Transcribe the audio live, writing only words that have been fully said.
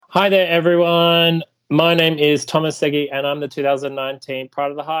Hi there, everyone. My name is Thomas Segi, and I'm the 2019 Pride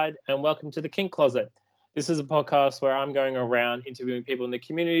of the Hide, and welcome to the Kink Closet. This is a podcast where I'm going around interviewing people in the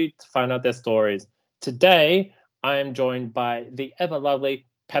community to find out their stories. Today, I am joined by the ever-lovely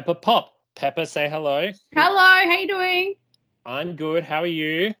Pepper Pop. Pepper, say hello. Hello, how you doing? I'm good. How are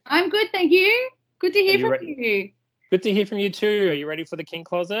you? I'm good, thank you. Good to hear from you. Good to hear from you too. Are you ready for the Kink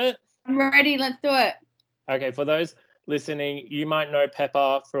Closet? I'm ready. Let's do it. Okay, for those listening, you might know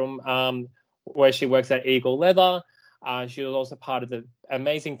Pepper from where she works at Eagle Leather. She was also part of the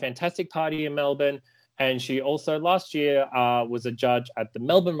amazing Fantastic Party in Melbourne. And she also last year was a judge at the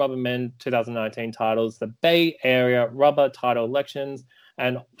Melbourne Rubbermen 2019 titles, the Bay Area Rubber title elections.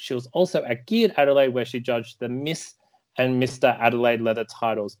 And she was also at Geared Adelaide, where she judged the Miss and Mr. Adelaide Leather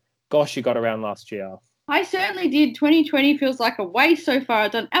titles. Gosh, she got around last year. I certainly did. 2020 feels like a waste so far.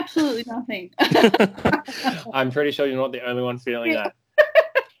 I've done absolutely nothing. I'm pretty sure you're not the only one feeling that.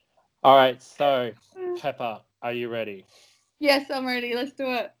 All right, so Pepper, are you ready? Yes, I'm ready. Let's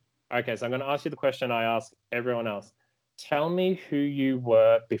do it. Okay, so I'm going to ask you the question I ask everyone else. Tell me who you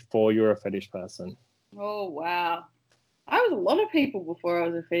were before you were a fetish person. Oh, wow. I was a lot of people before I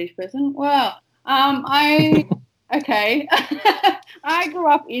was a fetish person. Wow. Okay. I grew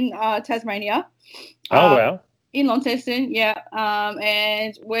up in Tasmania. Oh, wow. In Launceston, yeah.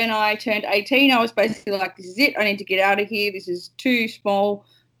 And when I turned 18, I was basically like, this is it. I need to get out of here. This is too small.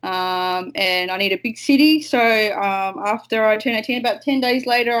 And I need a big city. So after I turned 18, about 10 days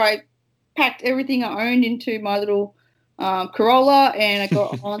later, I packed everything I owned into my little Corolla, and I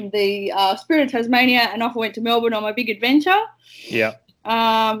got on the Spirit of Tasmania, and off I went to Melbourne on my big adventure. Yeah.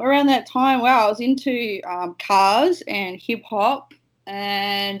 Around that time, wow, I was into cars and hip hop.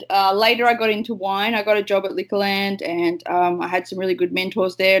 And later I got into wine. I got a job at Liquorland, and I had some really good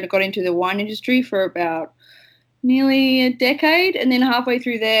mentors there, and I got into the wine industry for about nearly a decade. And then halfway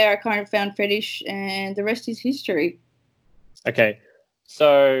through there, I kind of found fetish, and the rest is history. Okay,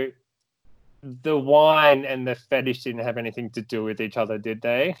 so the wine and the fetish didn't have anything to do with each other, did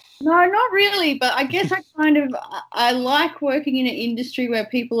they? No, not really, but I guess I like working in an industry where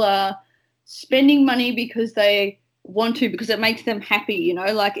people are spending money because they want to, because it makes them happy, you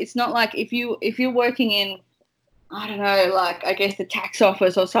know. Like, it's not like if you're working in, I don't know, like, I guess the tax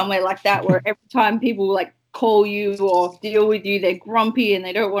office or somewhere like that, where every time people like call you or deal with you, they're grumpy and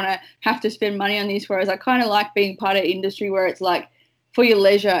they don't want to have to spend money on this. Whereas I kind of like being part of industry where it's like for your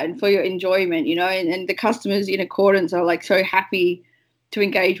leisure and for your enjoyment, you know, and the customers in accordance are like so happy to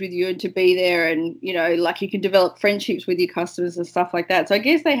engage with you and to be there, and, you know, like, you can develop friendships with your customers and stuff like that. So I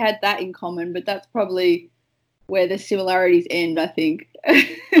guess they had that in common, but that's probably where the similarities end, I think.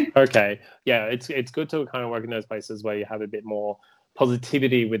 Okay. Yeah, it's good to kind of work in those places where you have a bit more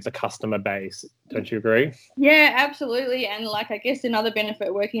positivity with the customer base. Don't you agree? Yeah, absolutely. And like, I guess another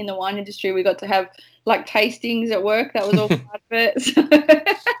benefit working in the wine industry, we got to have like tastings at work. That was all part of it. So,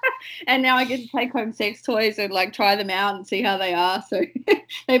 and now I get to take home sex toys and like try them out and see how they are. So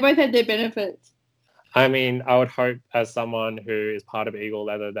they both had their benefits. I mean, I would hope as someone who is part of Eagle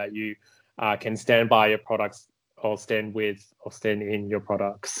Leather that you can stand by your products, or stand with or stand in your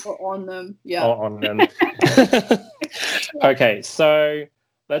products. Or on them. Yeah. Or on them. Okay, so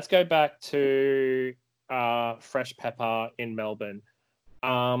let's go back to Fresh Pepper in Melbourne.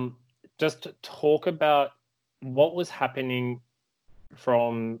 Just to talk about what was happening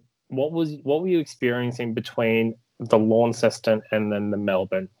from what were you experiencing between the Launceston and then the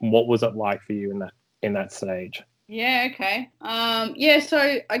Melbourne? What was it like for you in that stage? Yeah, okay. Yeah,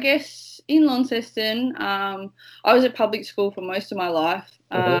 so I guess in Launceston, I was at public school for most of my life.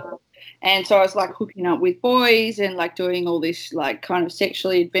 And so I was like hooking up with boys and like doing all this like kind of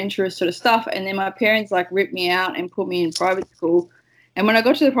sexually adventurous sort of stuff. And then my parents like ripped me out and put me in private school. And when I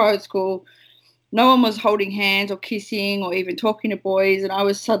got to the private school, no one was holding hands or kissing or even talking to boys. And I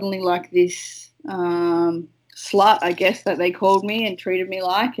was suddenly like this slut, I guess, that they called me and treated me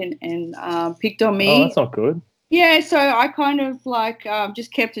like, and picked on me. Oh, that's not good. Yeah, so I kind of like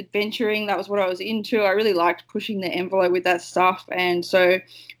just kept adventuring. That was what I was into. I really liked pushing the envelope with that stuff. And so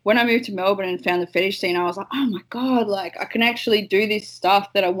when I moved to Melbourne and found the fetish scene, I was like, oh my God, like, I can actually do this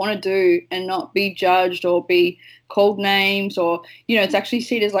stuff that I want to do and not be judged or be called names, or, you know, it's actually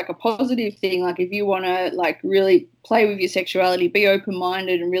seen as like a positive thing. Like, if you want to like really play with your sexuality, be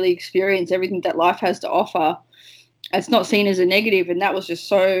open-minded and really experience everything that life has to offer, it's not seen as a negative. And that was just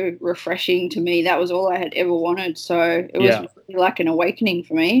so refreshing to me. That was all I had ever wanted. So it was really like an awakening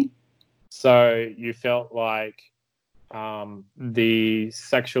for me. So you felt like the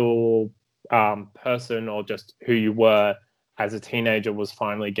sexual person, or just who you were as a teenager, was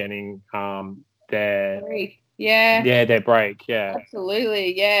finally getting their Yeah. Yeah, their break. Yeah.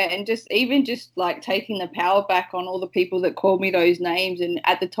 Absolutely, yeah. And just like taking the power back on all the people that called me those names, and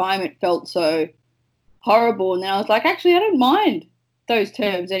at the time it felt so horrible. And then I was like, actually, I don't mind those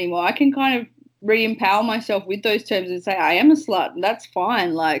terms anymore. I can kind of re-empower myself with those terms and say I am a slut, and that's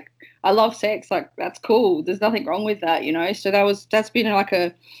fine. Like, I love sex, like that's cool. There's nothing wrong with that, you know. So that's been like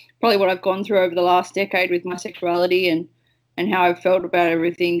probably what I've gone through over the last decade with my sexuality and how I've felt about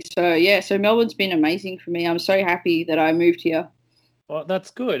everything. So yeah, so Melbourne's been amazing for me. I'm so happy that I moved here. Well, that's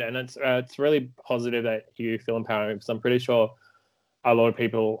good, and it's really positive that you feel empowered, because I'm pretty sure a lot of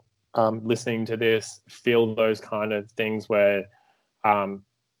people listening to this feel those kind of things where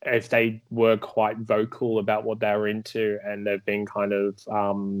if they were quite vocal about what they were into and they've been kind of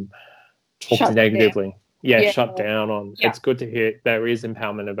talked negatively, shut down on. Yeah. It's good to hear there is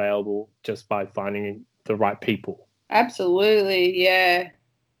empowerment available just by finding the right people. Absolutely, yeah.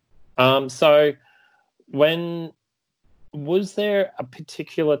 So was there a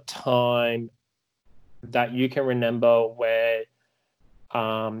particular time that you can remember where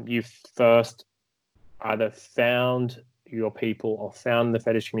you first either found your people or found the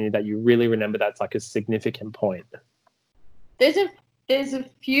fetish community that you really remember that's like a significant point? There's a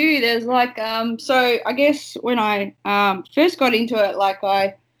few. There's like so I guess when I first got into it, like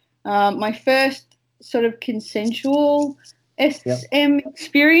my first sort of consensual SM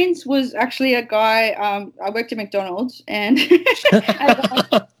experience was actually a guy. I worked at McDonald's, and it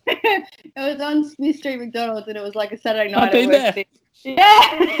was on Smith Street McDonald's, and it was like a Saturday night. I've been there.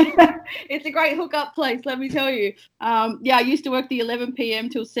 Yeah, it's a great hookup place, let me tell you. Yeah, I used to work the 11 p.m.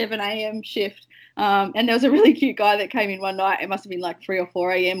 till 7 a.m. shift. And there was a really cute guy that came in one night. It must have been like 3 or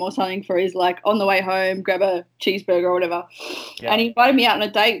 4 a.m. or something for his like on the way home, grab a cheeseburger or whatever. Yeah. And he invited me out on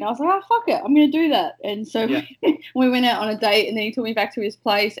a date, and I was like, oh, fuck it, I'm going to do that. And so we went out on a date, and then he took me back to his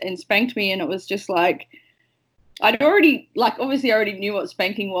place and spanked me. And it was just like, obviously I already knew what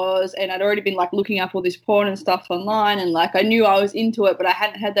spanking was, and I'd already been like looking up all this porn and stuff online, and like I knew I was into it, but I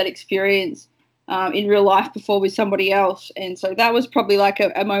hadn't had that experience in real life before with somebody else. And so that was probably like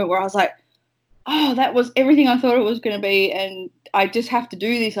a moment where I was like, oh, that was everything I thought it was going to be, and I just have to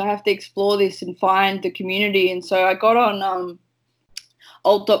do this. I have to explore this and find the community. And so I got on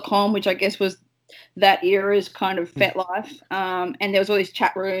alt.com, which I guess was that era's kind of FetLife, and there was all these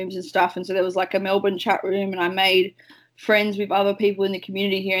chat rooms and stuff, and so there was like a Melbourne chat room, and I made friends with other people in the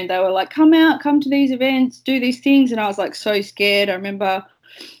community here, and they were like, come to these events, do these things, and I was like so scared. I remember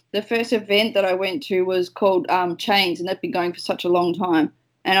the first event that I went to was called Chains, and they've been going for such a long time.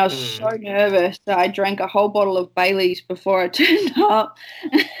 And I was so nervous that I drank a whole bottle of Baileys before I turned up.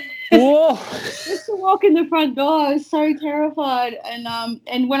 Whoa. Just to walk in the front door, I was so terrified.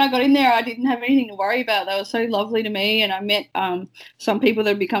 And when I got in there, I didn't have anything to worry about. They were so lovely to me, and I met some people that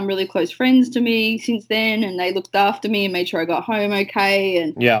have become really close friends to me since then, and they looked after me and made sure I got home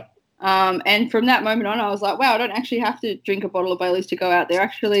okay. And from that moment on, I was like, wow, I don't actually have to drink a bottle of Baileys to go out. They're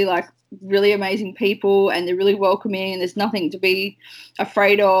actually like really amazing people, and they're really welcoming, and there's nothing to be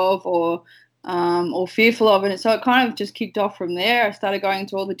afraid of or fearful of. And so it kind of just kicked off from there. I started going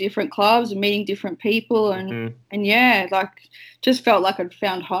to all the different clubs and meeting different people, and yeah, like just felt like I'd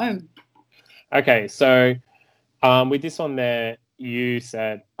found home. Okay, so with this one there, you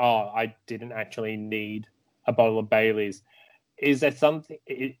said, oh, I didn't actually need a bottle of Baileys. Is there something,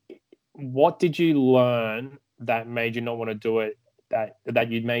 what did you learn that made you not want to do it, that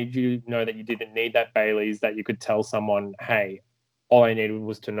you made you know that you didn't need that Baileys, that you could tell someone, hey, all I needed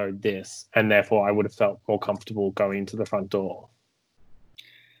was to know this, and therefore I would have felt more comfortable going into the front door?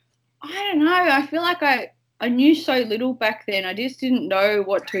 I don't know. I feel like I knew so little back then. I just didn't know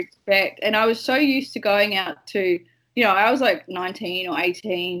what to expect. And I was so used to going out to, you know, I was like 19 or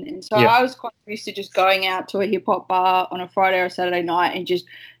 18. And so I was quite used to just going out to a hip-hop bar on a Friday or Saturday night and just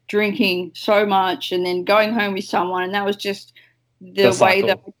drinking so much and then going home with someone. And that was just the way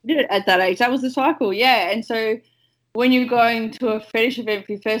that I did it at that age. That was the cycle, yeah. And so when you're going to a fetish event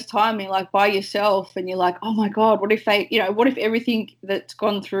for your first time and you're like by yourself and you're like, oh my God, what if everything that's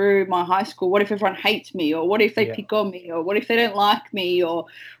gone through my high school, what if everyone hates me, or what if they pick on me, or what if they don't like me, or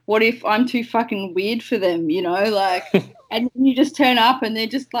what if I'm too fucking weird for them, you know, like, and you just turn up and they're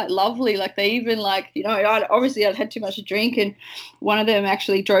just like lovely. Like they even like, you know, I'd had too much to drink, and one of them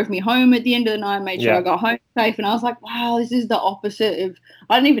actually drove me home at the end of the night, made sure I got home safe. And I was like, wow, this is the opposite of,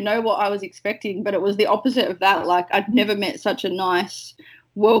 I didn't even know what I was expecting, but it was the opposite of that. Like I'd never met such a nice,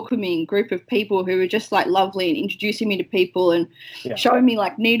 welcoming group of people who were just like lovely and introducing me to people and showing me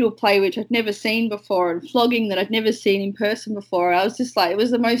like needle play, which I'd never seen before, and flogging that I'd never seen in person before. I was just like, it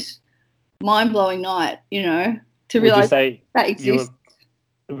was the most mind-blowing night, you know, to realize that exists.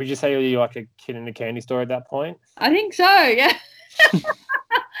 would you say you're like a kid in a candy store at that point? I think so, yeah.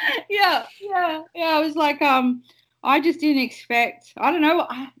 Yeah. I was like, I just didn't expect, I don't know,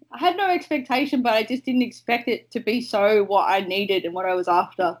 I had no expectation, but I just didn't expect it to be so what I needed and what I was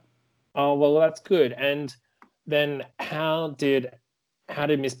after. Oh, well, that's good. And then how did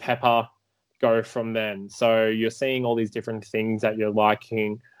Miss Pepper go from then? So you're seeing all these different things that you're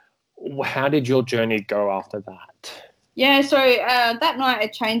liking. How did your journey go after that? Yeah, so that night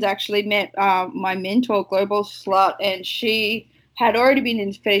at Chains, I actually met my mentor, Global Slut, and she had already been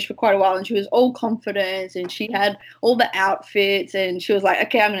in fetish for quite a while, and she was all confidence, and she had all the outfits, and she was like,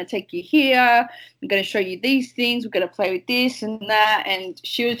 okay, I'm going to take you here, I'm going to show you these things, we're going to play with this and that, and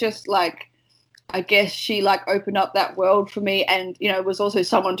she was just like, I guess she like opened up that world for me, and, you know, was also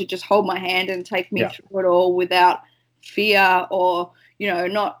someone to just hold my hand and take me through it all without fear or, you know,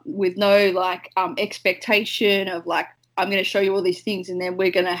 not with no like expectation of like, I'm going to show you all these things and then we're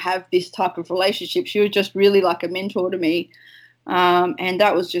going to have this type of relationship. She was just really like a mentor to me. And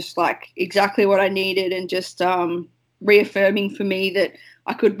that was just like exactly what I needed, and just reaffirming for me that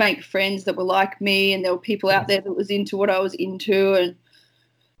I could make friends that were like me, and there were people out there that was into what I was into. And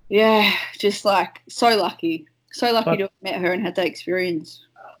yeah, just like so lucky to have met her and had that experience.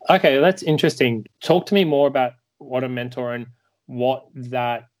 Okay, that's interesting. Talk to me more about what a mentor and what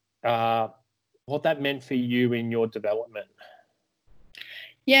that meant for you in your development.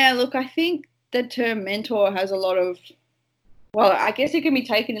 Yeah, look, I think the term mentor has a lot of, well, I guess it can be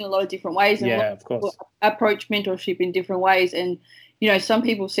taken in a lot of different ways. And yeah, of course. Approach mentorship in different ways. And, you know, some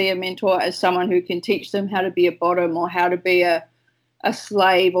people see a mentor as someone who can teach them how to be a bottom or how to be a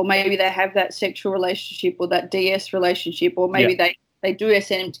slave, or maybe they have that sexual relationship or that DS relationship, or maybe they do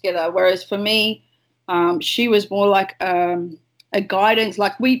SM together. Whereas for me, she was more like a guidance.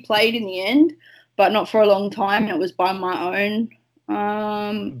 Like we played in the end, but not for a long time. And it was by my own.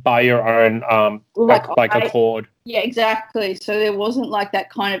 By your own, like accord. Yeah, exactly. So there wasn't like that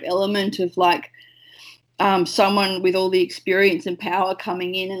kind of element of like someone with all the experience and power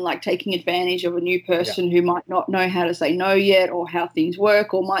coming in and like taking advantage of a new person who might not know how to say no yet, or how things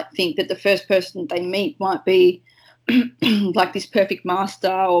work, or might think that the first person they meet might be like this perfect master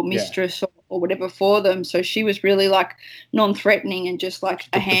or mistress or whatever for them. So she was really like non-threatening and just like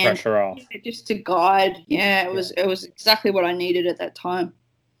a hand, pressure off. Just to guide. Yeah, it was exactly what I needed at that time.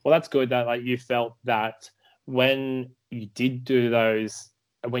 Well, that's good that like you felt that when you did do those,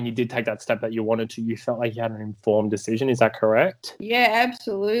 when you did take that step that you wanted to, you felt like you had an informed decision. Is that correct? Yeah,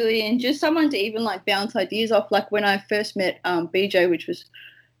 absolutely. And just someone to even like bounce ideas off. Like when I first met BJ, which was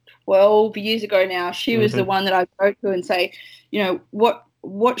 12 years ago now, she was the one that I go to and say, you know,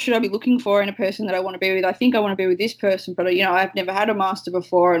 what should I be looking for in a person that I want to be with? I think I want to be with this person, but, you know, I've never had a master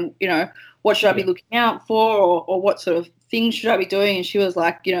before, and, you know, what should I be looking out for, or what sort of things should I be doing? And she was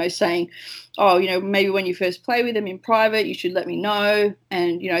like, you know, saying, oh, you know, maybe when you first play with them in private, you should let me know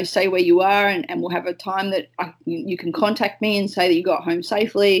and, you know, say where you are, and we'll have a time that you can contact me and say that you got home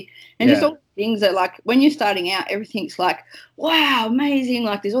safely. And just all things that, like, when you're starting out, everything's like, wow, amazing.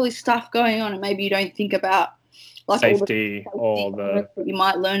 Like, there's all this stuff going on, and maybe you don't think about like safety or the that you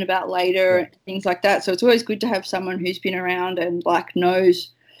might learn about later and things like that. So it's always good to have someone who's been around and like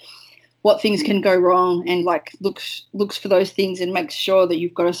knows what things can go wrong, and like looks for those things and makes sure that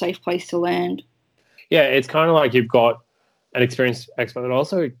you've got a safe place to land. Yeah, it's kind of like you've got an experienced expert, but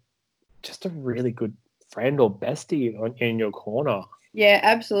also just a really good friend or bestie in your corner. Yeah,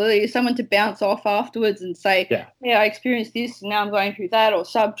 absolutely. Someone to bounce off afterwards and say, yeah, I experienced this and now I'm going through that, or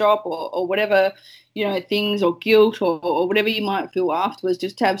sub drop or whatever, you know, things, or guilt or whatever you might feel afterwards,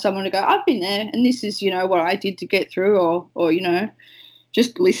 just to have someone to go, I've been there and this is, you know, what I did to get through, or you know,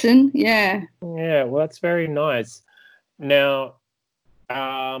 just listen. Yeah. Yeah, well, that's very nice. Now,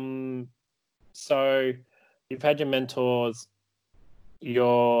 so you've had your mentors,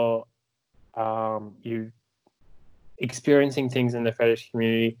 you're experiencing things in the fetish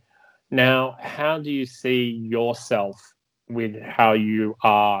community. Now, how do you see yourself with how you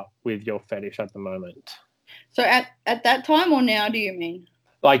are with your fetish at the moment? So at that time or now, do you mean?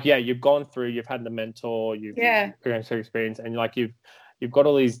 Like, yeah, you've gone through, you've had the mentor, you've experienced experience, and like you've got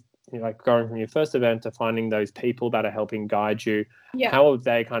all these, you know, like going from your first event to finding those people that are helping guide you. Yeah. How have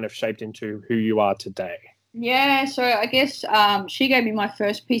they kind of shaped into who you are today? Yeah, so I guess she gave me my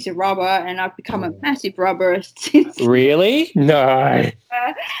first piece of rubber, and I've become a massive rubberist since. Really? No.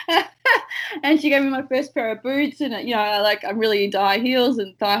 And she gave me my first pair of boots, and, you know, like I'm really into high heels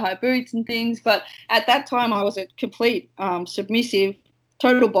and thigh-high boots and things. But at that time, I was a complete submissive,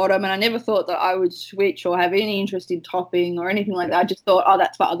 total bottom, and I never thought that I would switch or have any interest in topping or anything like that. I just thought, oh,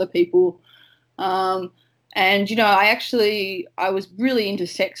 that's for other people. And, I was really into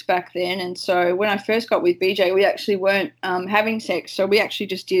sex back then. And so when I first got with BJ, we actually weren't having sex. So we actually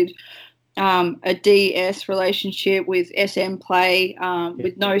just did a DS relationship with SM play,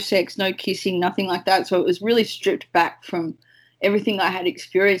 with no sex, no kissing, nothing like that. So it was really stripped back from everything I had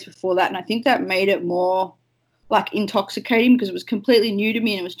experienced before that. And I think that made it more like intoxicating because it was completely new to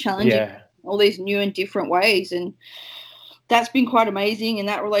me and it was challenging in all these new and different ways. And that's been quite amazing. And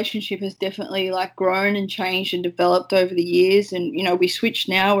that relationship has definitely like grown and changed and developed over the years. And, we switched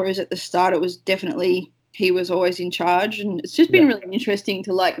now, whereas at the start it was definitely he was always in charge. And it's just been really interesting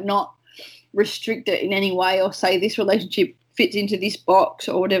to like not restrict it in any way or say this relationship fits into this box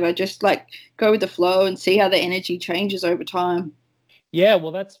or whatever. Just like go with the flow and see how the energy changes over time. Yeah,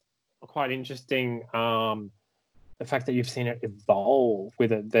 well, that's quite interesting. The fact that you've seen it evolve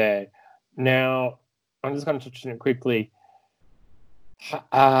with it there. Now, I'm just going to touch on it quickly.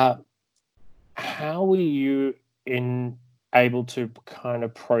 How were you able to kind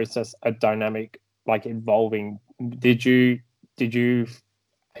of process a dynamic like evolving?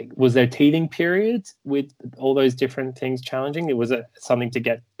 Was there teething periods with all those different things challenging? Was it something to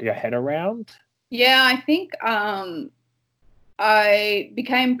get your head around? Yeah, I think I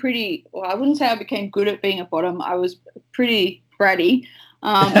became I wouldn't say I became good at being a bottom. I was pretty bratty.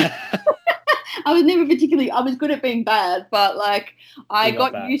 I was good at being bad, but like I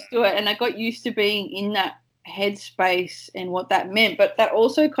got used to it and I got used to being in that headspace and what that meant. But that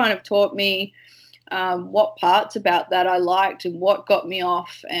also kind of taught me what parts about that I liked and what got me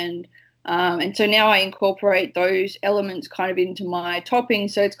off. And so now I incorporate those elements kind of into my topping.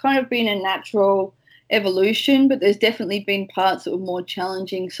 So it's kind of been a natural evolution, but there's definitely been parts that were more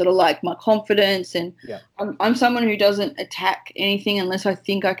challenging, sort of like my confidence. And I'm someone who doesn't attack anything unless I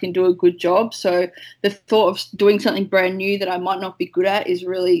think I can do a good job. So the thought of doing something brand new that I might not be good at is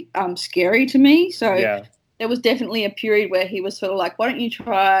really scary to me. So there was definitely a period where he was sort of like, why don't you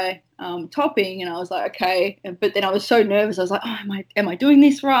try topping? And I was like, okay. But then I was so nervous. I was like, oh, am I doing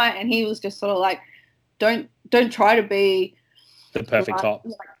this right? And he was just sort of like, don't try to be the perfect top.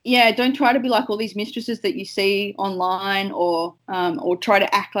 Don't try to be like all these mistresses that you see online or try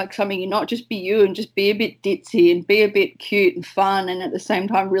to act like something you're not. Just be you and just be a bit ditzy and be a bit cute and fun and at the same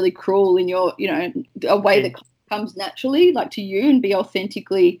time really cruel in your, a way that comes naturally like to you and be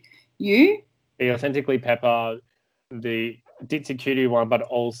authentically you. Be authentically Pepper, the ditzy cutie one, but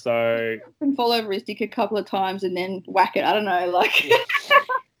also... And fall over his dick a couple of times and then whack it. I don't know, like...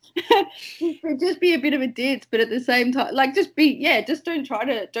 just be a bit of a ditz, but at the same time, like just don't try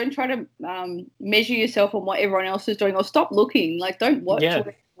to measure yourself on what everyone else is doing or stop looking. Like don't watch what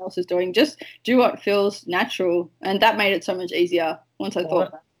everyone else is doing. Just do what feels natural, and that made it so much easier once I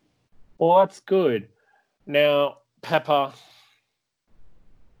thought that. Well, that's good. Now, Pepper,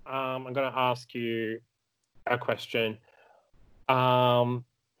 I'm going to ask you a question.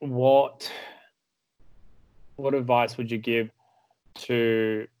 What advice would you give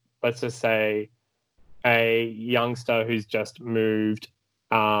to, let's just say, a youngster who's just moved,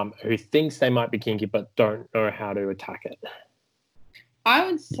 who thinks they might be kinky but don't know how to attack it? I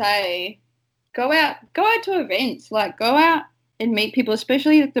would say go out to events, like go out and meet people,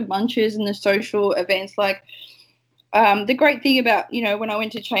 especially at the bunches and the social events. Like the great thing about, when I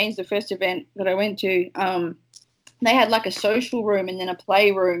went to Chains, the first event that I went to, they had like a social room and then a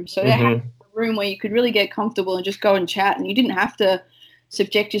play room. So they had a room where you could really get comfortable and just go and chat, and you didn't have to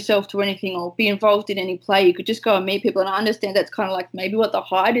subject yourself to anything or be involved in any play. You could just go and meet people. And I understand that's kind of like maybe what the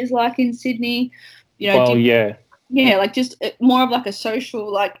Hyde is like in Sydney. Like just more of like a social,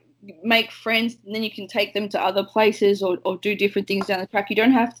 like make friends and then you can take them to other places or do different things down the track. You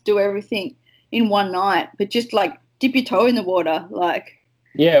don't have to do everything in one night, but just like dip your toe in the water. Like,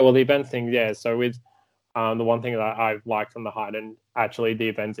 well, the event thing, so with the one thing that I've liked from the Hyde and actually the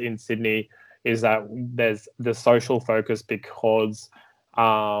events in Sydney is that there's the social focus because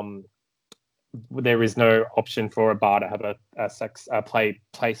there is no option for a bar to have a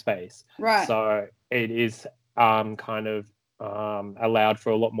play space. Right. So it is kind of allowed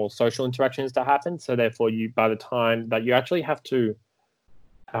for a lot more social interactions to happen. So therefore, by the time that you actually have to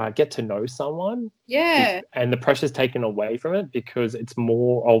get to know someone, and the pressure's taken away from it because it's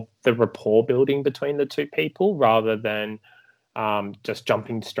more of the rapport building between the two people rather than just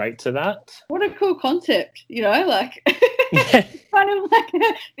jumping straight to that. What a cool concept, like kind of like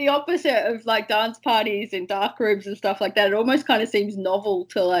the opposite of like dance parties and dark rooms and stuff like that. It almost kind of seems novel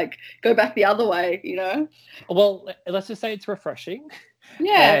to like go back the other way, Well, let's just say it's refreshing.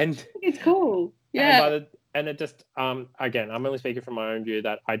 Yeah, and it's cool. Yeah. And it just, again, I'm only speaking from my own view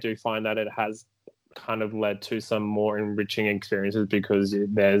that I do find that it has kind of led to some more enriching experiences because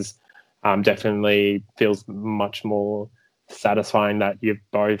there's definitely feels much more satisfying that you've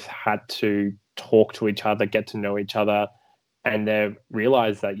both had to talk to each other, get to know each other, and then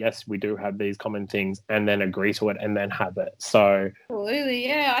realize that, yes, we do have these common things, and then agree to it and then have it. So absolutely,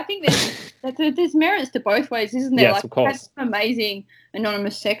 yeah. I think there's merits to both ways, isn't there? yes, like, of course. I've had some amazing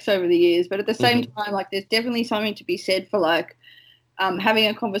anonymous sex over the years, but at the same time, like, there's definitely something to be said for like having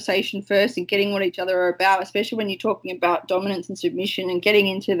a conversation first and getting what each other are about, especially when you're talking about dominance and submission, and getting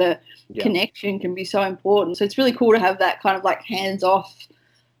into the connection can be so important. So it's really cool to have that kind of like hands-off,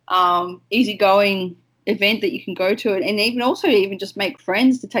 easygoing event that you can go to, and even just make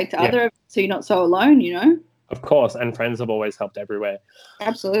friends to take to other events so you're not so alone, you know? Of course, and friends have always helped everywhere.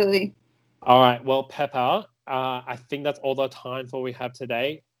 Absolutely. All right, well, Pepper, I think that's all the time for we have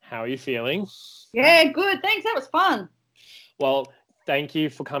today. How are you feeling? Yeah, good. Thanks. That was fun. Well, thank you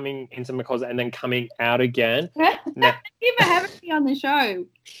for coming into Makosa and then coming out again. Thank you for having me on the show.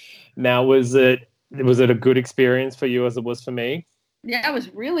 Now, was it a good experience for you as it was for me? Yeah, it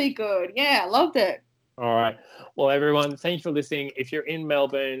was really good. Yeah, I loved it. All right. Well, everyone, thank you for listening. If you're in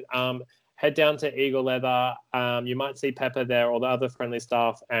Melbourne, head down to Eagle Leather. You might see Pepper there, or the other friendly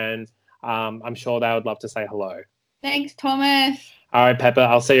staff, and I'm sure they would love to say hello. Thanks, Thomas. All right, Pepper,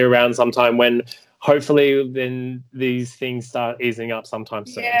 I'll see you around sometime when hopefully then these things start easing up sometime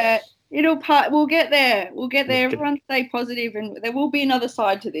soon. Yeah, we'll get there. We'll get there. Everyone stay positive, and there will be another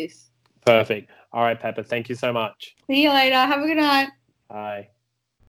side to this. Perfect. All right, Pepper, thank you so much. See you later. Have a good night. Bye.